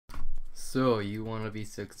So, you want to be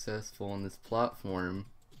successful on this platform?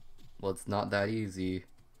 Well, it's not that easy.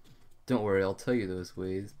 Don't worry, I'll tell you those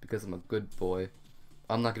ways, because I'm a good boy.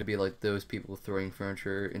 I'm not going to be like those people throwing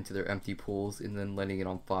furniture into their empty pools and then letting it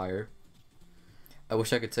on fire. I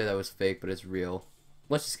wish I could say that was fake, but it's real.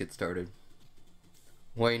 Let's just get started.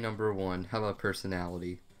 Way number one, have a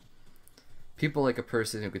personality. People like a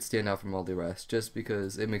person who could stand out from all the rest, just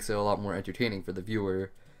because it makes it a lot more entertaining for the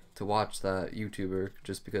viewer to watch that YouTuber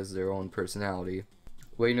just because of their own personality.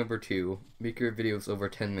 Way number two, make your videos over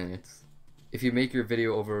 10 minutes. If you make your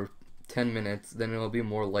video over 10 minutes, then it will be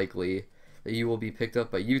more likely that you will be picked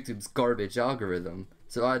up by YouTube's garbage algorithm.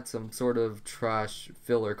 So add some sort of trash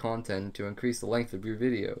filler content to increase the length of your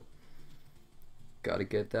video. Gotta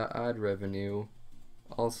get that ad revenue.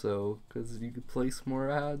 Also, because you could place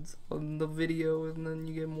more ads on the video and then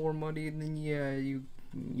you get more money, and then yeah, you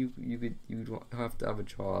don't have to have a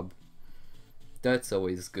job. That's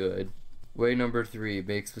always good. Way number three,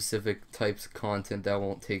 make specific types of content that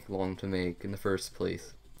won't take long to make in the first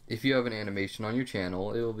place. If you have an animation on your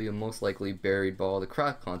channel, it will be most likely buried by all the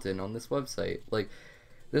crap content on this website, like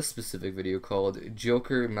this specific video called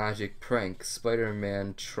Joker Magic Prank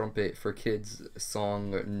Spider-Man Trumpet for Kids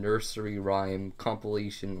Song Nursery Rhyme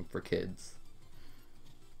Compilation for Kids.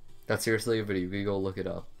 That's seriously a video, you can go look it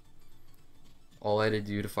up. All I had to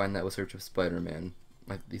do to find that was search of Spider-Man.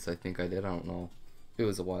 At least I think I did, I don't know. It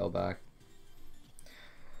was a while back.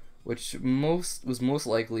 Which was most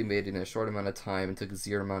likely made in a short amount of time and took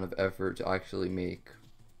zero amount of effort to actually make.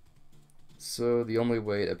 So the only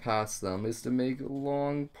way to pass them is to make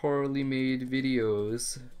long, poorly made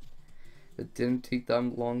videos that didn't take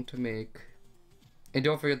that long to make. And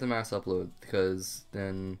don't forget the mass upload, because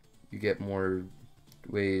then you get more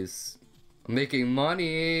ways of making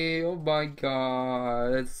money. Oh my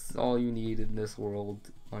god, that's all you need in this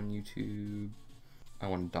world on YouTube. I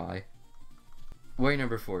want to die. Way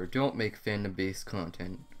number four, don't make fandom based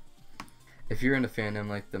content. If you're in a fandom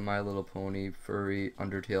like the My Little Pony, Furry,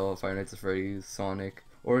 Undertale, Five Nights at Freddy's, Sonic,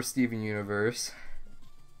 or Steven Universe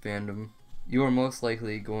fandom, you are most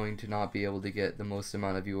likely going to not be able to get the most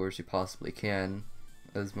amount of viewers you possibly can,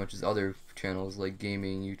 as much as other channels like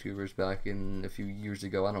gaming YouTubers back in a few years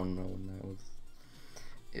ago. I don't know when that was.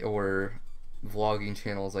 Or vlogging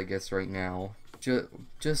channels, I guess, right now.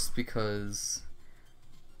 Just because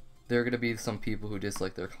there are going to be some people who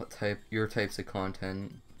dislike your types of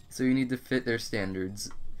content. So you need to fit their standards.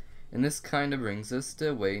 And this kind of brings us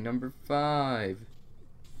to way number 5.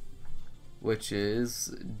 Which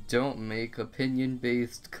is, don't make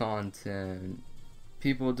opinion-based content.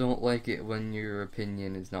 People don't like it when your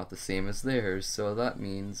opinion is not the same as theirs. So that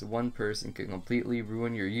means one person can completely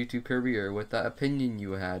ruin your YouTube career with that opinion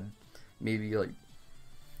you had. Maybe like,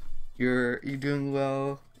 you're doing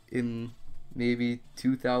well in maybe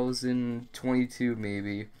 2022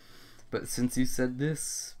 maybe. But since you said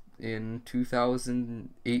this in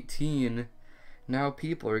 2018, now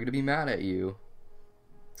people are going to be mad at you.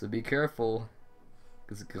 So be careful,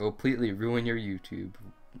 because it can completely ruin your YouTube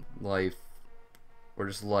life, or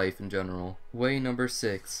just life in general. Way number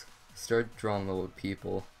 6, start drama with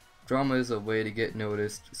people. Drama is a way to get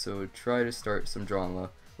noticed, so try to start some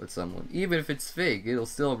drama with someone. Even if it's fake, it'll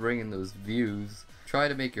still bring in those views. Try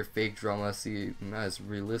to make your fake drama seem as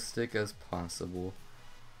realistic as possible.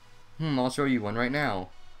 I'll show you one right now.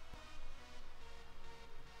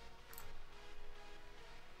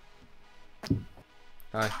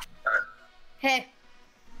 Hi. Hey.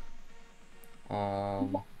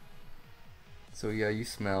 So yeah, you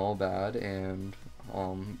smell bad, and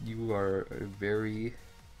you are a very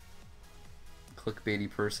clickbaity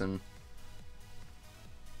person.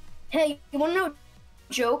 Hey, you wanna know a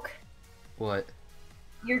joke? What?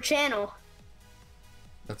 Your channel.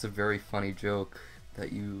 That's a very funny joke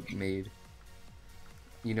that you made.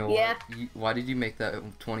 You know, yeah. Why did you make that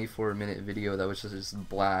 24-minute video that was just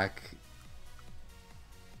black?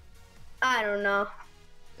 I don't know.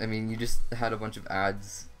 I mean, you just had a bunch of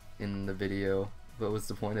ads in the video. What was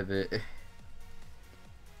the point of it?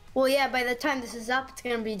 Well, yeah, by the time this is up, it's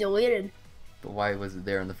gonna be deleted. But why was it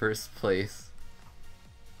there in the first place?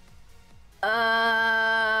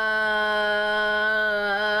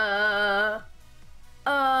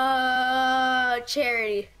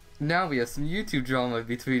 Charity. Now we have some YouTube drama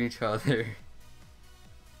between each other.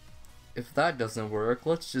 If that doesn't work,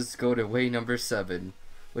 let's just go to way number 7,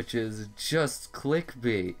 which is just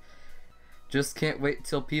clickbait. Just can't wait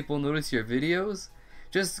till people notice your videos?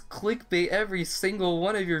 Just clickbait every single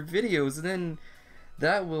one of your videos, and then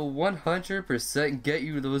that will 100% get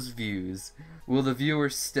you those views. Will the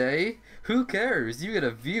viewers stay? Who cares? You get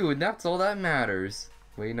a view and that's all that matters.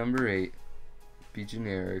 Way number 8. Be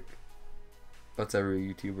generic. That's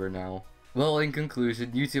every YouTuber now. Well, in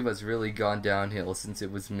conclusion, YouTube has really gone downhill since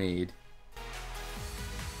it was made.